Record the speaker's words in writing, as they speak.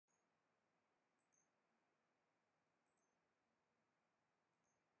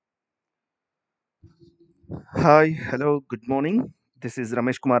Hi, hello, good morning. This is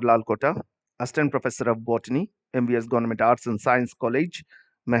Ramesh Kumar Lalkota, Assistant Professor of Botany, MBS Government Arts and Science College,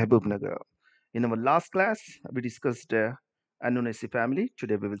 Mehboob Nagar. In our last class, we discussed Annunaceae family.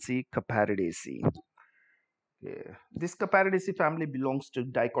 Today we will see Capparidaceae. This Capparidaceae family belongs to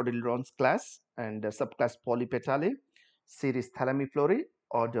dicotyledons class and subclass Polypetalae, series Thalamiflorae,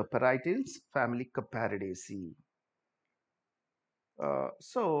 order Parietyls, family Capparidaceae.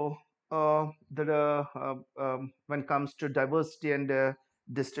 So, when it comes to diversity and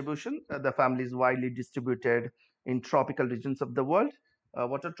distribution, the family is widely distributed in tropical regions of the world.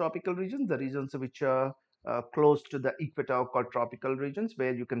 What are tropical regions? The regions which are close to the equator are called tropical regions,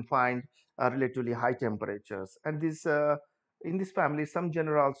 where you can find relatively high temperatures. And in this family, some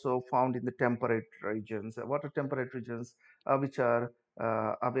genera are also found in the temperate regions. What are temperate regions? Which are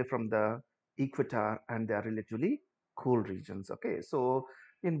away from the equator, and they are relatively cool regions. Okay, so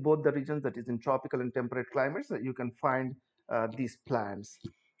in both the regions, that is in tropical and temperate climates, you can find these plants.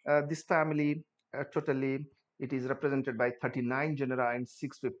 This family totally, it is represented by 39 genera and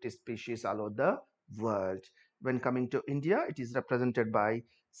 650 species all over the world. When coming to India, it is represented by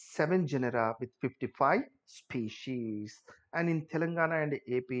 7 genera with 55 species. And in Telangana and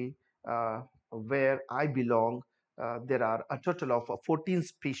AP, where I belong, there are a total of 14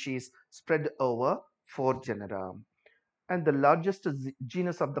 species spread over 4 genera. And the largest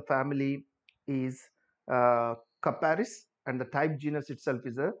genus of the family is Capparis, and the type genus itself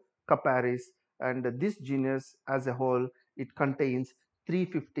is a Capparis. And this genus as a whole, it contains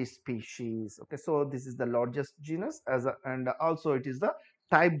 350 species. Okay, so this is the largest genus and also it is the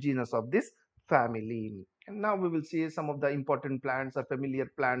type genus of this family. And now we will see some of the important plants or familiar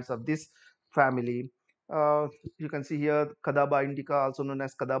plants of this family. uh, you can see here Cadaba indica, also known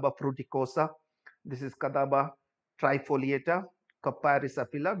as Cadaba fruticosa. This is Cadaba trifoliata, Capparis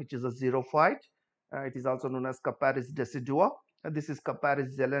aphylla, which is a xerophyte. It is also known as Capparis decidua. This is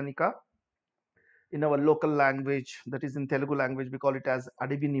Capparis zelenica. In our local language, that is in Telugu language, we call it as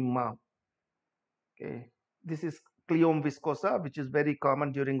Adivinimma. Okay. This is Cleome viscosa, which is very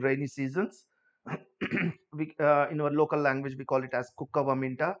common during rainy seasons. In our local language, we call it as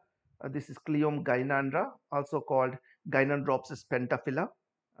Cuccavaminta. This is Cleome gynandra, also called Gynandropsis pentaphylla.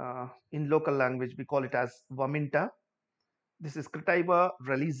 In local language, we call it as Vaminta. This is Crotaiba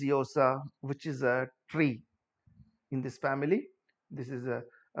religiosa, which is a tree in this family. This is a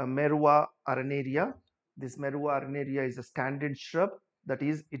Merua arenaria. This Merua arenaria is a standard shrub. That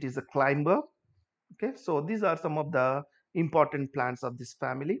is, it is a climber. Okay, so these are some of the important plants of this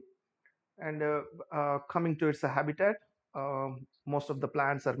family. And coming to its habitat, most of the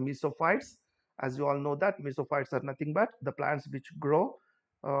plants are mesophytes. As you all know that mesophytes are nothing but the plants which grow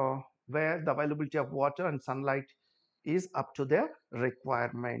uh, where the availability of water and sunlight is up to their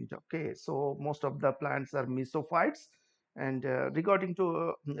requirement. Okay, so most of the plants are mesophytes. And regarding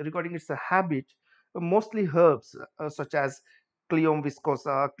its habit, mostly herbs such as Cleome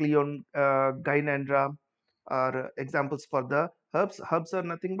viscosa, Cleome gynandra are examples for the herbs. Herbs are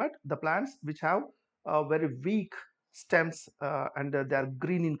nothing but the plants which have very weak stems, and they are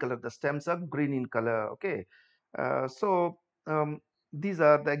green in color. The stems are green in color. Okay, so these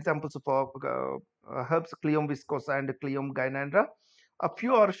are the examples of herbs: Cleome viscosa and Cleome gynandra. A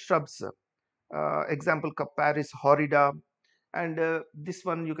few are shrubs. Example: Capparis horrida, and this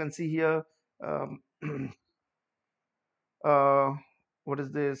one you can see here. Um, uh, what is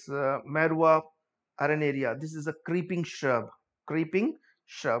this? Merua arenaria. This is a creeping shrub. Creeping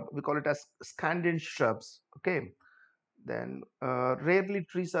shrub. We call it as Scandinavian shrubs. Okay. Then rarely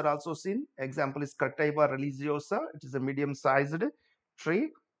trees are also seen. Example is Cataiba religiosa. It is a medium-sized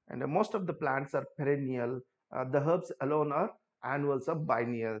tree, and most of the plants are perennial. The herbs alone are annuals or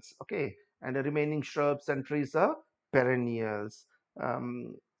biennials. Okay, and the remaining shrubs and trees are perennials.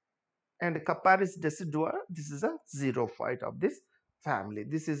 Um, and Capparis decidua, this is a xerophyte of this family.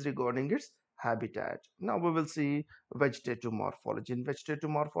 This is regarding its habitat. Now we will see vegetative morphology. In vegetative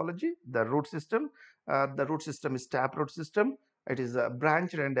morphology, the root system is taproot system. It is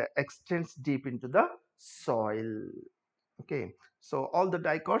branched and extends deep into the soil. Okay, so all the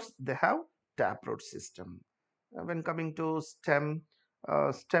dicots, they have taproot system. When coming to stem,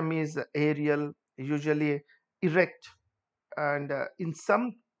 stem is aerial, usually erect, and in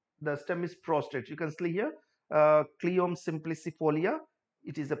some the stem is prostrate. You can see here Cleome simplicifolia.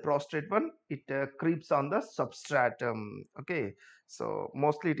 It is a prostrate one. It creeps on the substratum. Okay, so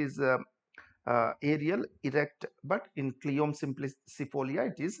mostly it is aerial, erect, but in Cleome simplicifolia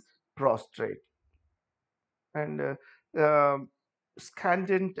it is prostrate. And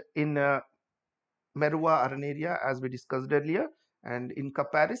scandent in Merua arenaria, as we discussed earlier, and in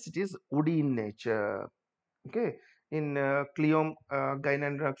Capparis it is woody in nature. Okay, in Cleome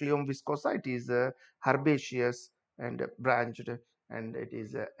Gynandra Cleome viscosa, it is herbaceous and branched, and it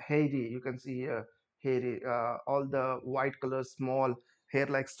is hairy. You can see hairy, all the white color, small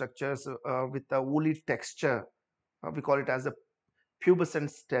hair-like structures with a woolly texture. We call it as a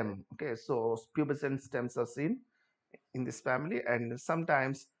pubescent stem. Okay, so pubescent stems are seen in this family, and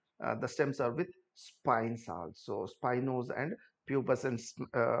sometimes the stems are with spines also. Spinose and pubescent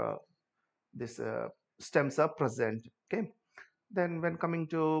this stems are present. Okay, then when coming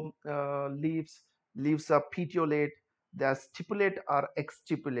to leaves, leaves are petiolate, they are stipulate or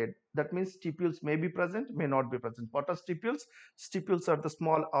exstipulate. That means stipules may be present, may not be present. What are stipules? Stipules are the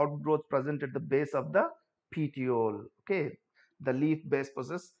small outgrowth present at the base of the petiole. Okay, the leaf base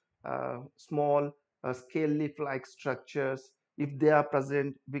possesses small scale leaf-like structures. If they are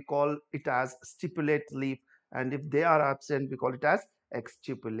present, we call it as stipulate leaf, and if they are absent, we call it as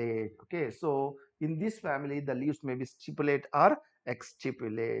exstipulate. Okay, so in this family, the leaves may be stipulate or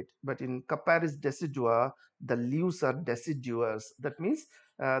exstipulate, but in Capparis decidua, the leaves are deciduous. That means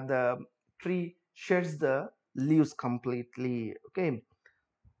the tree sheds the leaves completely. Okay,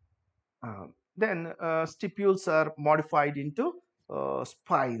 uh, then stipules are modified into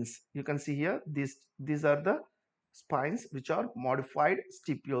spines. You can see here these are the spines which are modified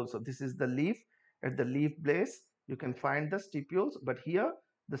stipules. So this is the leaf. At the leaf base you can find the stipules, but here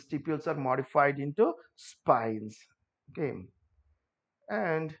the stipules are modified into spines. Okay,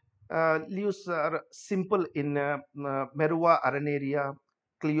 and leaves are simple in Merua arenaria,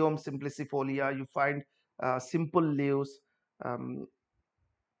 Cleome simplicifolia. You find simple leaves, um,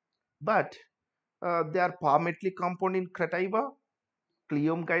 but they are palmately compound in Cretiva,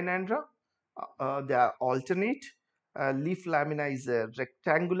 Cleome gynandra. They are alternate. Leaf lamina is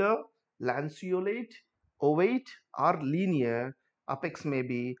rectangular, lanceolate, ovate, or linear. Apex may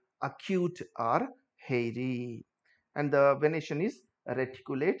be acute or hairy. And the venation is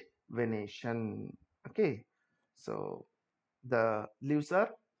reticulate venation. Okay, so the leaves are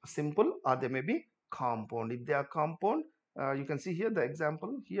simple or they may be compound. If they are compound, you can see here the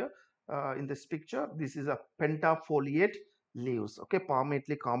example here in this picture. This is a pentafoliate leaves. Okay,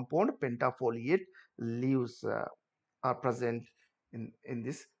 palmately compound pentafoliate leaves are present in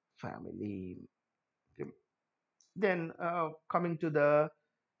this family. Okay. Then coming to the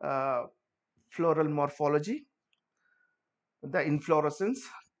uh, floral morphology, the inflorescence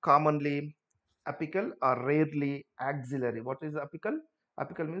commonly apical or rarely axillary. What is apical?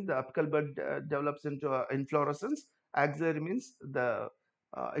 Apical means the apical bud develops into inflorescence. Axillary means the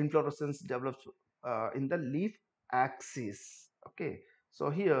inflorescence develops in the leaf axis. Okay, so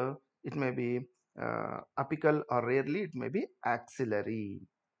here it may be apical or rarely it may be axillary.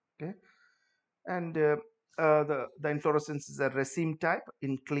 Okay, and the inflorescence is a raceme type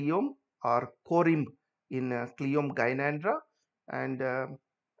in Cleome or corymb in Cleome gynandra, and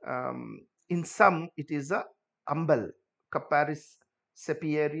in some it is a umbel. Capparis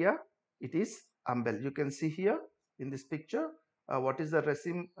sepiaria, it is umbel. You can see here in this picture what is the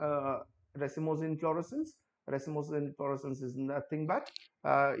racemose inflorescence. Racemose inflorescence is nothing but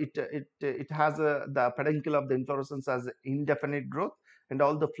it has the peduncle of the inflorescence as indefinite growth, and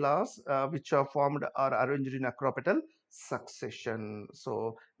all the flowers which are formed are arranged in acropetal succession.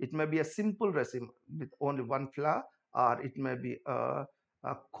 So it may be a simple raceme with only one flower, or it may be a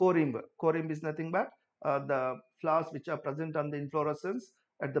corymb. Corymb is nothing but the flowers which are present on the inflorescence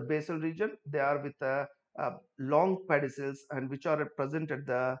at the basal region. They are with long pedicels, and which are present at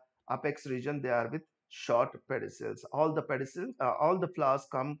the apex region. They are with short pedicels. All the pedicels, all the flowers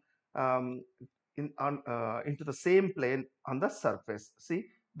come um, into the same plane on the surface. See,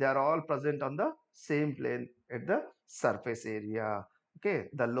 they are all present on the same plane at the surface area. Okay,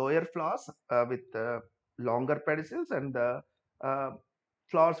 the lower flowers with longer pedicels, and the uh,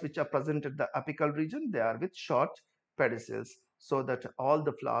 flowers which are present at the apical region, they are with short pedicels, so that all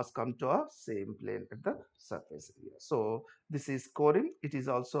the flowers come to a same plane at the surface area. So this is corymb. It is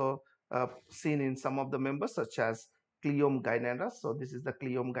also seen in some of the members such as Cleome gynandra. So this is the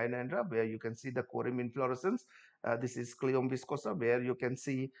Cleome gynandra where you can see the corymb inflorescence. This is Cleome viscosa where you can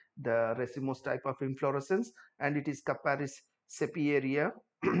see the racemose type of inflorescence, and it is Capparis sepiaria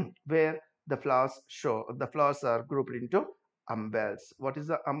where the flowers are grouped into umbels. What is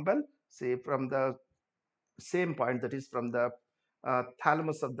the umbel? Say from the same point, that is from the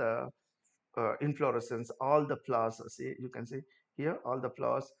thalamus of the inflorescence, all the flowers, see, you can see here all the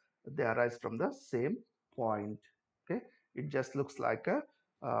flowers, they arise from the same point. Okay, it just looks like a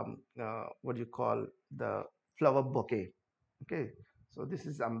what do you call, the flower bouquet. Okay, so this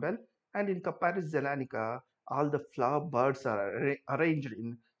is umbel, and in Capparis zelanica all the flower buds are arranged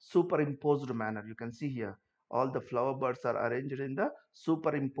in superimposed manner. You can see here all the flower buds are arranged in the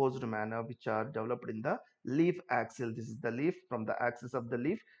superimposed manner, which are developed in the leaf axil. This is the leaf. From the axis of the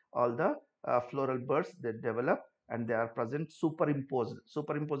leaf, all the floral buds they develop, and they are present superimposed.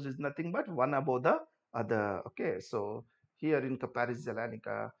 Superimposed is nothing but one above the other. Okay, so here in Capparis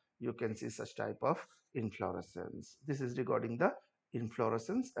zelanica, you can see such type of inflorescence. This is regarding the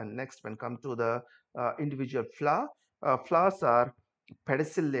inflorescence. And next, when come to the individual flower, flowers are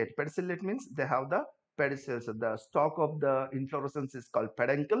pedicellate. Pedicellate means they have the pedicels. The stalk of the inflorescence is called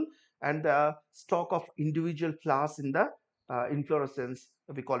peduncle, and the stalk of individual flowers in the inflorescence,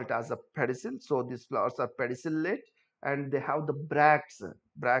 we call it as a pedicel. So these flowers are pedicellate, and they have the bracts.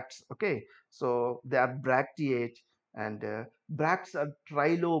 Bracts. Okay, so they are bracteate, and bracts are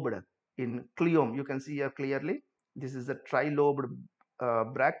trilobed in cleome. You can see here clearly. This is a trilobed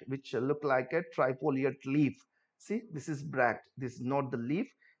bract, which look like a trifoliate leaf. See, this is bract. This is not the leaf.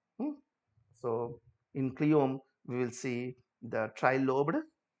 Hmm. So in cleome, we will see the trilobed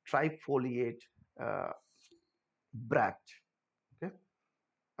trifoliate uh, bract. Okay,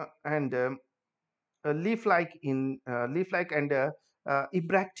 and leaf-like and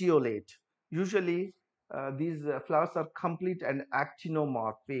ebracteolate. Usually, these flowers are complete and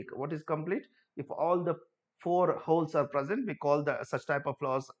actinomorphic. What is complete? If all the four holes are present, we call the such type of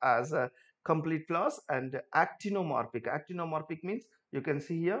flowers as complete flowers. And actinomorphic. Actinomorphic means you can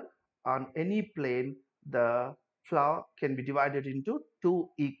see here on any plane the flower can be divided into two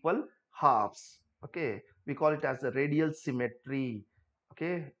equal halves. Okay, we call it as a radial symmetry.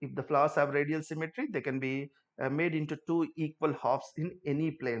 Okay, if the flowers have radial symmetry, they can be made into two equal halves in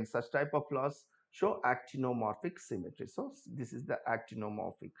any plane. Such type of flowers show actinomorphic symmetry. So this is the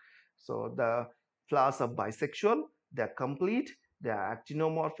actinomorphic. So the flowers are bisexual, they are complete, they are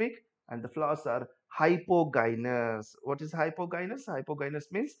actinomorphic, and the flowers are hypogynous. What is hypogynous? Hypogynous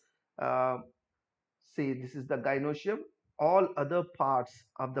means uh, see, this is the gynoecium. All other parts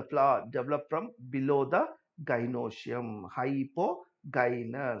of the flower develop from below the gynoecium.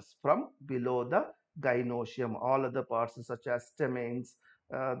 Hypogynous, from below the gynoecium. All other parts such as stamens,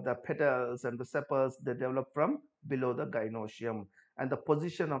 the petals and the sepals, they develop from below the gynoecium. And the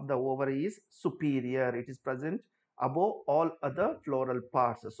position of the ovary is superior. It is present above all other floral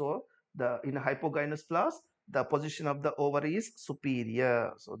parts. So the in hypogynous flowers, the position of the ovary is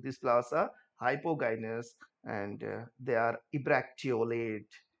superior. So these flowers are hypogynous, and they are ebracteolate.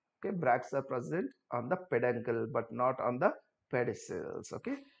 Okay, bracts are present on the peduncle but not on the pedicels.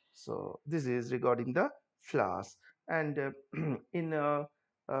 Okay, so this is regarding the flowers. And in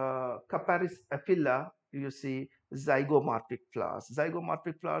Capparis aphylla, you see zygomorphic flowers.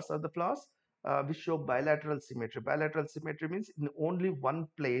 Zygomorphic flowers are the flowers which show bilateral symmetry. Bilateral symmetry means in only one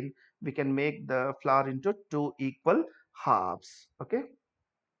plane we can make the flower into two equal halves. Okay,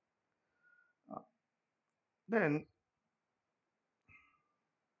 then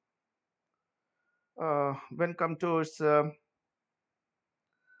when come to its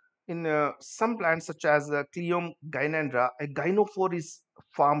in some plants such as Cleome gynandra, a gynophore is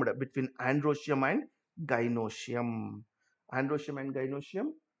formed between androecium and gynoecium. Androecium and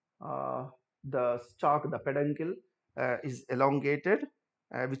gynoecium, uh, the stalk, the peduncle is elongated,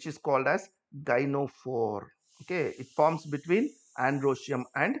 which is called as gynophore. Okay, it forms between androecium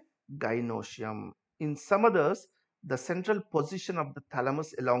and gynoecium. In some others, the central position of the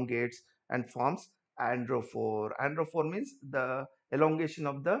thalamus elongates and forms androphore. Androphore means the elongation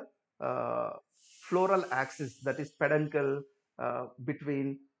of the uh, floral axis, that is peduncle,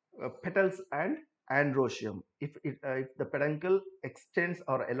 between petals and androecium. If the peduncle extends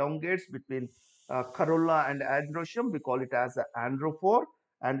or elongates between corolla and androecium, we call it as androphore.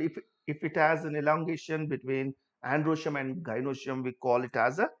 And if it has an elongation between androecium and gynoecium, we call it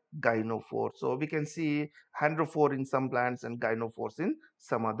as a gynophore. So we can see androphore in some plants and gynophores in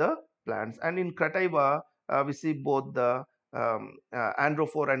some other plants. And in Crativa, we see both the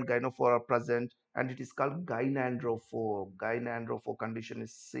androphore and gynophore are present, and it is called gynandrophore. Gynandrophore condition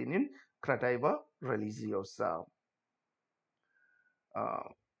is seen in Crativa religiosa. Uh,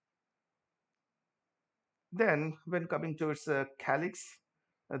 then, when coming to its calyx,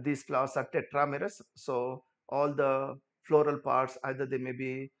 these flowers are tetramerous. So, all the floral parts, either they may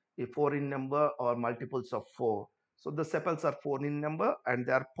be a four in number or multiples of four. So, the sepals are four in number and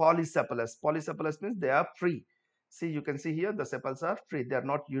they are polysepalous. Polysepalous means they are free. See, you can see here the sepals are free, they are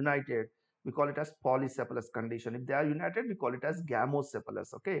not united. We call it as polysepalous condition. If they are united, we call it as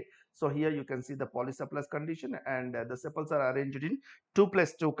gamosepalous. Okay, so here you can see the polysepalous condition, and the sepals are arranged in 2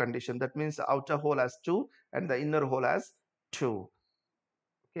 plus 2 condition. That means the outer hole has 2 and the inner hole has 2.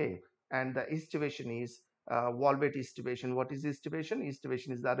 Okay, and the estivation is valvate estivation. What is estivation?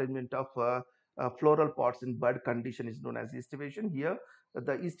 Estivation is the arrangement of floral pods in bud condition is known as estivation. Here,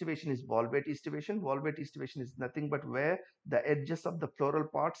 the estivation is valvate estivation. Valvate estivation is nothing but where the edges of the floral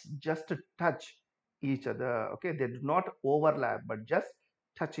pods just touch each other. Okay, they do not overlap, but just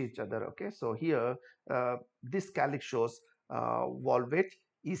touch each other. Okay, so here this calyx shows valvate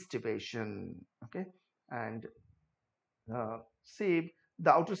estivation. Okay, and see,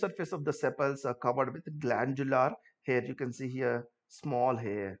 the outer surface of the sepals are covered with glandular hair. You can see here small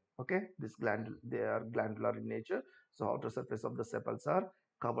hair. Okay, this glandul they are glandular in nature. So outer surface of the sepals are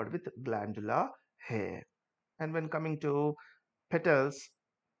covered with glandular hair. And when coming to petals,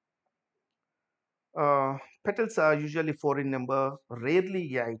 uh, petals are usually four in number,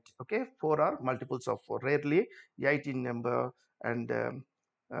 rarely eight. Okay, four are multiples of four, rarely eight in number, and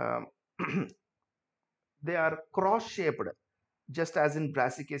um, they are cross-shaped. Just as in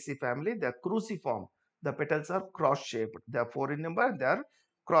Brassicaceae family, they are cruciform. The petals are cross-shaped. They are four in number. They are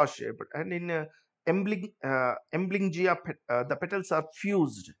cross-shaped. And in Emblingia, the petals are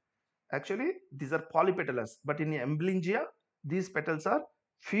fused. Actually, these are polypetalous. But in Emblingia, these petals are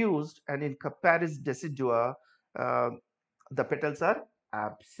fused. And in Capparis decidua, uh, the petals are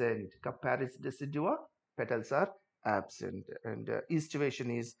absent. Capparis decidua, petals are absent. And estivation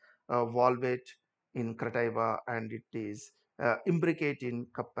is valvate in Crativa, and it is imbricate in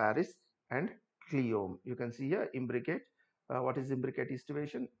Capparis and Cleome. You can see here imbricate. What is imbricate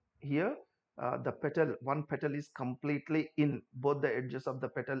estivation? Here, the petal, one petal is completely in. Both the edges of the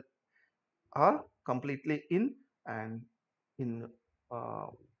petal are completely in, and in uh,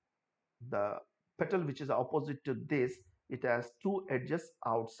 the petal which is opposite to this, it has two edges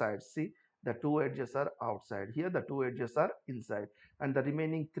outside. See, the two edges are outside. Here the two edges are inside, and the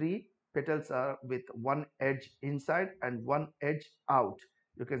remaining three petals are with one edge inside and one edge out.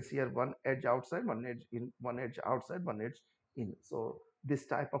 You can see here one edge outside, one edge in, one edge outside, one edge in. So this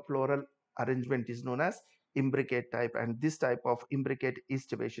type of floral arrangement is known as imbricate type, and this type of imbricate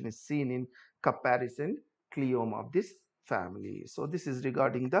estivation is seen in comparison Cleome of this family. So this is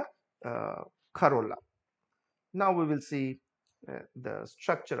regarding the uh, corolla. Now we will see the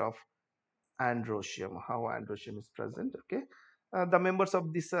structure of androecium, how androecium is present. Okay, the members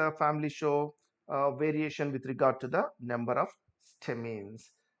of this family show variation with regard to the number of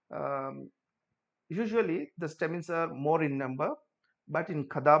stamens. Um, Usually, the stamens are more in number, but in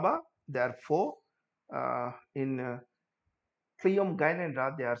Kadaba there are four. In Cleome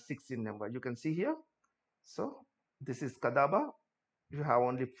gynandra, there are six in number. You can see here. So this is Kadaba. You have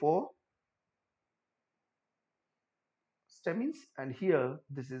only four stamens, and here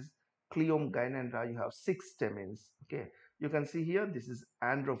this is Cleome gynandra, you have six stamens. Okay, you can see here this is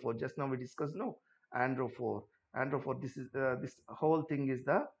androphore. Just now we discussed, no, androphore. Androphore, this is this whole thing is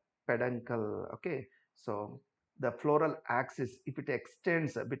the peduncle. Okay, so the floral axis, if it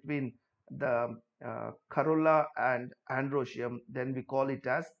extends between the corolla and androecium, then we call it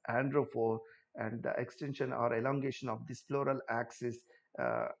as androphore. And the extension or elongation of this floral axis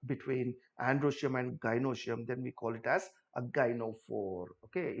between androecium and gynoecium, then we call it as a gynophore.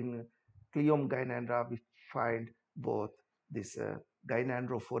 Okay, in Cleome gynandra we find both this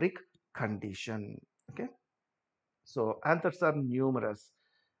gynandrophoric condition. Okay, so anthers are numerous,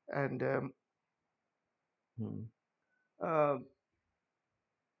 and hmm, uh,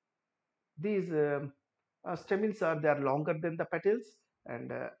 these stamens are, they are longer than the petals, and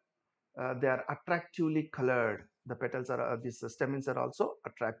they are attractively colored. The petals are these stamens are also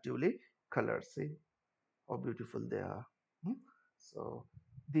attractively colored. See how beautiful they are. Hmm? So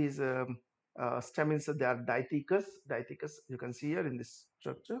these stamens, they are dithecous. Dithecous, you can see here in this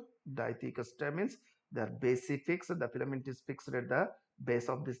structure, dithecous stamens. They are basifix. The filament is fixed at the base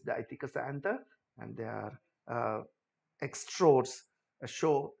of this dithecous anther, and they are extrodes,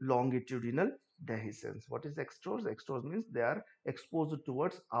 show longitudinal dehiscence. What is extrodes? Extrodes means they are exposed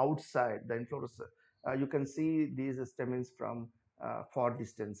towards outside the inflorescence. You can see these stamens from far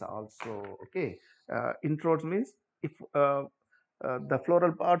distance also. Okay, introdes means if the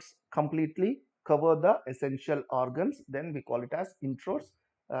floral parts completely cover the essential organs, then we call it as introdes.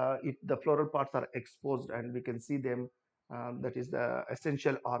 If the floral parts are exposed and we can see them, that is the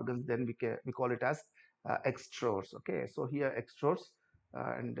essential organs, then we call it as extrodes. Okay, so here extrodes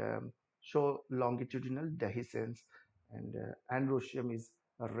and show longitudinal dehiscence, and androecium is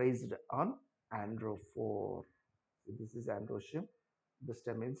raised on androphore. This is androecium. The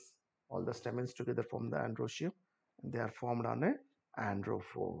stamens, all the stamens together form the androecium, and they are formed on a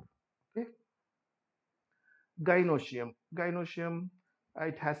androphore. Okay, gynoecium. Gynoecium,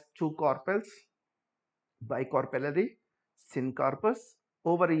 it has two carpels, bicarpellary, syncarpus.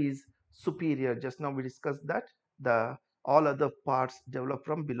 Ovary is superior. Just now we discussed that the All other parts develop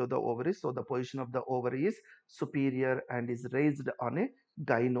from below the ovary. So the position of the ovary is superior and is raised on a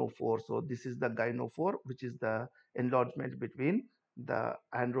gynophore. So this is the gynophore, which is the enlargement between the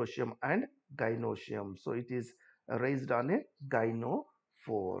androecium and gynoecium. So it is raised on a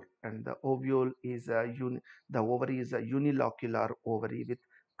gynophore, and the ovule is the ovary is a unilocular ovary with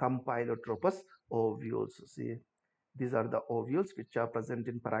compylotropous ovules. See, these are the ovules which are present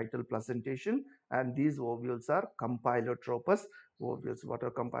in parietal placentation, and these ovules are compylotropous ovules. What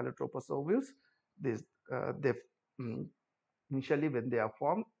are compylotropous ovules? These they mm, initially when they are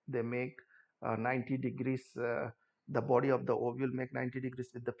formed, they make 90 degrees. The body of the ovule make 90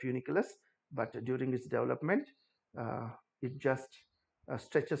 degrees with the funiculus, but during its development, uh, it just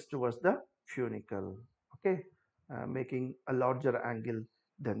stretches towards the funicle. Okay, making a larger angle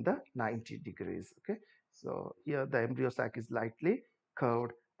than the 90 degrees. Okay, so here the embryo sac is lightly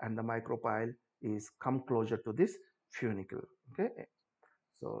curved and the micropyle is come closer to this funicle. Okay,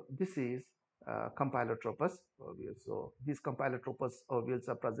 so this is compylotropous ovules. So these compylotropous ovules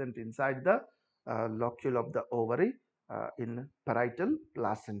are present inside the locule of the ovary in parietal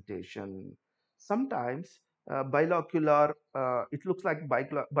placentation. Sometimes bilocular, it looks like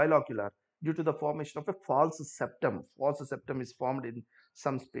bilocular due to the formation of a false septum. False septum is formed in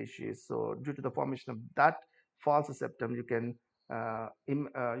some species. So due to the formation of that false septum, you can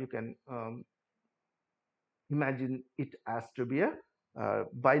imagine it as to be a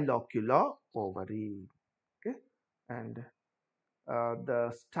bilocular ovary. Okay, and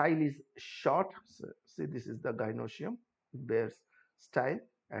the style is short. So, see, this is the gynoecium. It bears style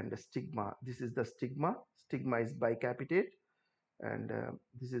and the stigma. This is the stigma. Stigma is bicapitate, and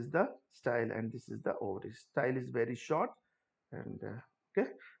this is the style, and this is the ovary. Style is very short, and okay,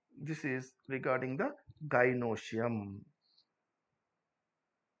 this is regarding the gynoecium.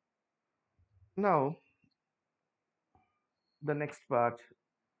 Now, the next part,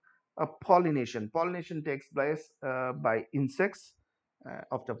 pollination. Pollination takes place by insects.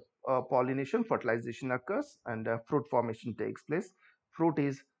 After pollination, fertilization occurs and fruit formation takes place. Fruit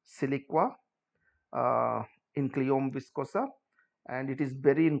is siliqua, uh, in Cleome viscosa, and it is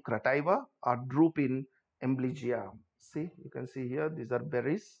berry in crativa or drupe in emblygia. See, you can see here, these are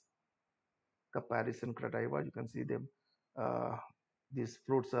berries, Capparidaceae crativa. You can see them. Uh, these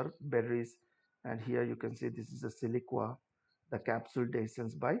fruits are berries, and here you can see this is a siliqua. The capsule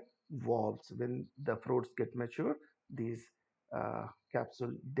descends by valves. When the fruits get mature, these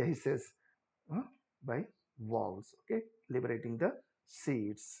capsule descends uh, by valves. Okay, liberating the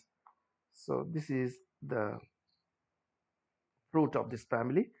seeds. So this is the fruit of this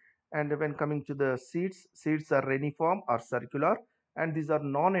family. And when coming to the seeds, seeds are reniform or circular, and these are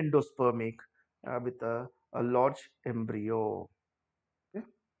non-endospermic with a large embryo. Okay.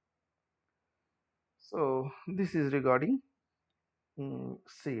 So this is regarding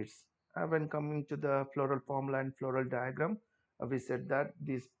seeds. When coming to the floral formula and floral diagram, we said that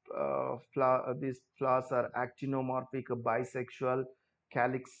these flowers are actinomorphic, bisexual.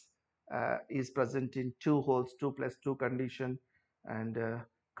 Calyx is present in two holes, 2+2 condition, and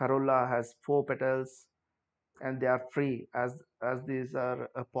corolla has four petals, and they are free as these are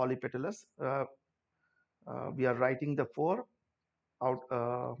polypetalous. We are writing the four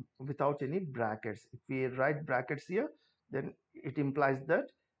out without any brackets. If we write brackets here, then it implies that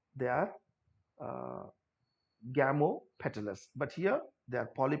they are uh, gamopetalous. But here they are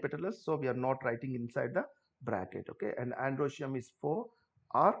polypetalous, so we are not writing inside the bracket. Okay, and androecium is 4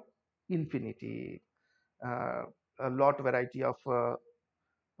 or infinity. Uh, a lot variety of uh,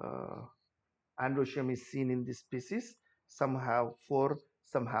 androecium is seen in this species. Some have 4,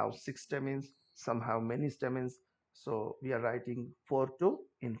 some have 6 stamens, some have many stamens. So we are writing 4 to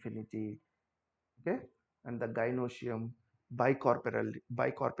infinity. Okay, and the gynoecium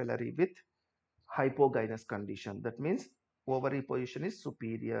bicorpellary with hypogynous condition. That means ovary position is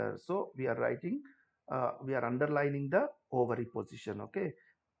superior. So we are writing, we are underlining the ovary position. Okay,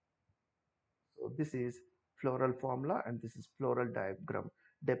 so this is floral formula and this is floral diagram.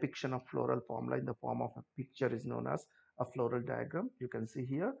 Depiction of floral formula in the form of a picture is known as a floral diagram. You can see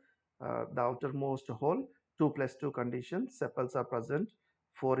here the outermost hole, 2+2 condition, sepals are present,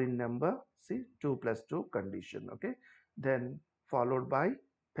 4 in number. See, 2+2 condition. Okay, then followed by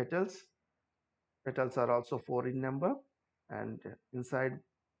petals. Petals are also 4 in number, and inside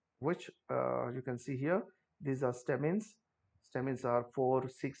which you can see here, these are stamens. Stamens are 4,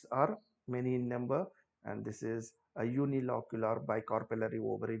 6 are many in number, and this is a unilocular bicarpellary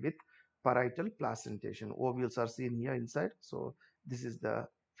ovary with parietal placentation. Ovules are seen here inside. So this is the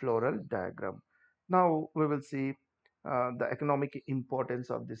floral diagram. Now we will see the economic importance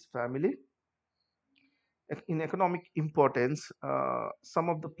of this family. In economic importance, some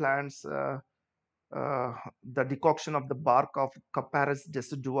of the plants, uh, the decoction of the bark of Capparis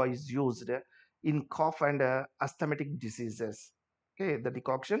decidua is used in cough and asthmatic diseases. Okay, the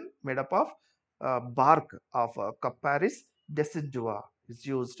decoction made up of bark of Capparis decidua is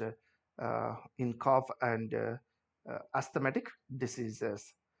used in cough and asthmatic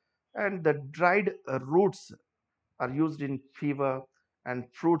diseases. And the dried roots are used in fever and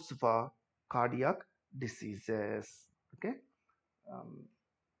fruits for cardiac diseases. Okay. Um,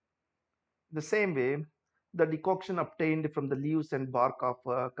 the same way, the decoction obtained from the leaves and bark of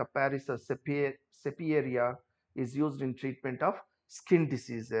Capparis sepiaria is used in treatment of skin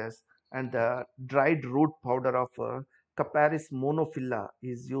diseases, and the dried root powder of Capparis monophylla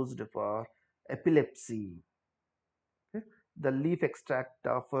is used for epilepsy. Okay. The leaf extract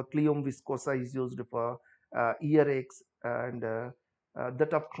of Cleome viscosa is used for earaches, and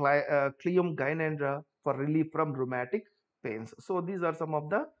that of Cleome gynandra for relief from rheumatic pains. So these are some of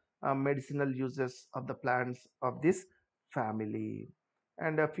the medicinal uses of the plants of this family.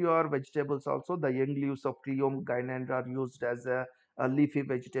 And a few are vegetables also. The young leaves of Cleome gynandra are used as a leafy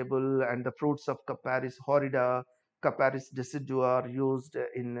vegetable, and the fruits of Capparis horrida, Capparis decidua are used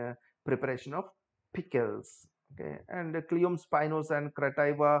in preparation of pickles. Okay, and Cleome spinos and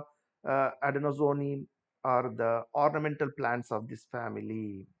Cretiva adenosoni are the ornamental plants of this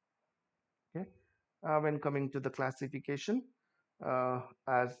family. Okay, when coming to the classification,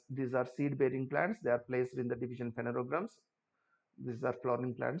 as these are seed bearing plants, they are placed in the division phanerograms. These are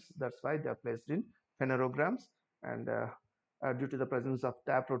flowering plants, that's why they are placed in phanerograms. And due to the presence of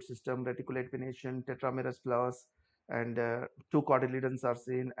taproot system, reticulate venation, tetramerous flowers, and two cotyledons are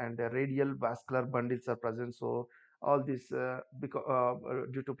seen, and radial vascular bundles are present. So all these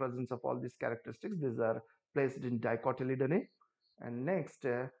due to presence of all these characteristics, these are placed in dicotyledonate. And next,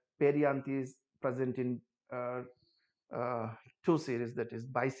 perianth is present in uh, uh, two series, that is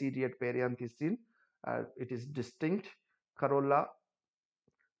biseriate perianth is seen. It is distinct corolla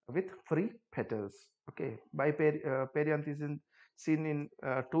with free petals. Okay, perianth is seen in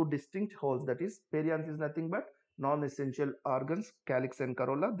two distinct holes. That is, perianth is nothing but non-essential organs, calyx and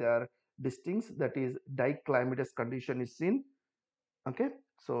corolla. They are distinct. That is, diclimides condition is seen. Okay,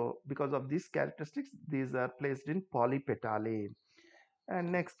 so because of these characteristics, these are placed in polypetalae.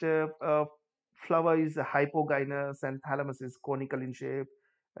 And next, flower is hypogynous and thalamus is conical in shape.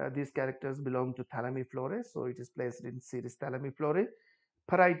 These characters belong to Thalamiflorae, so it is placed in series Thalamiflorae.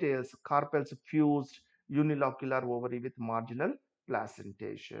 Parietes, carpels fused unilocular ovary with marginal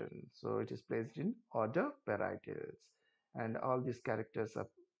placentation. So it is placed in order Parietes. And all these characters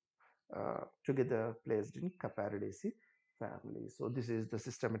are together placed in Capparidaceae family. So this is the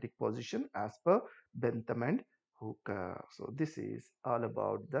systematic position as per Bentham and Hooker. So this is all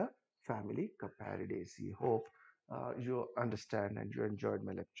about the family Capparidaceae. Hope you understand and you enjoyed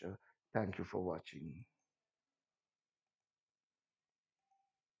my lecture. Thank you for watching.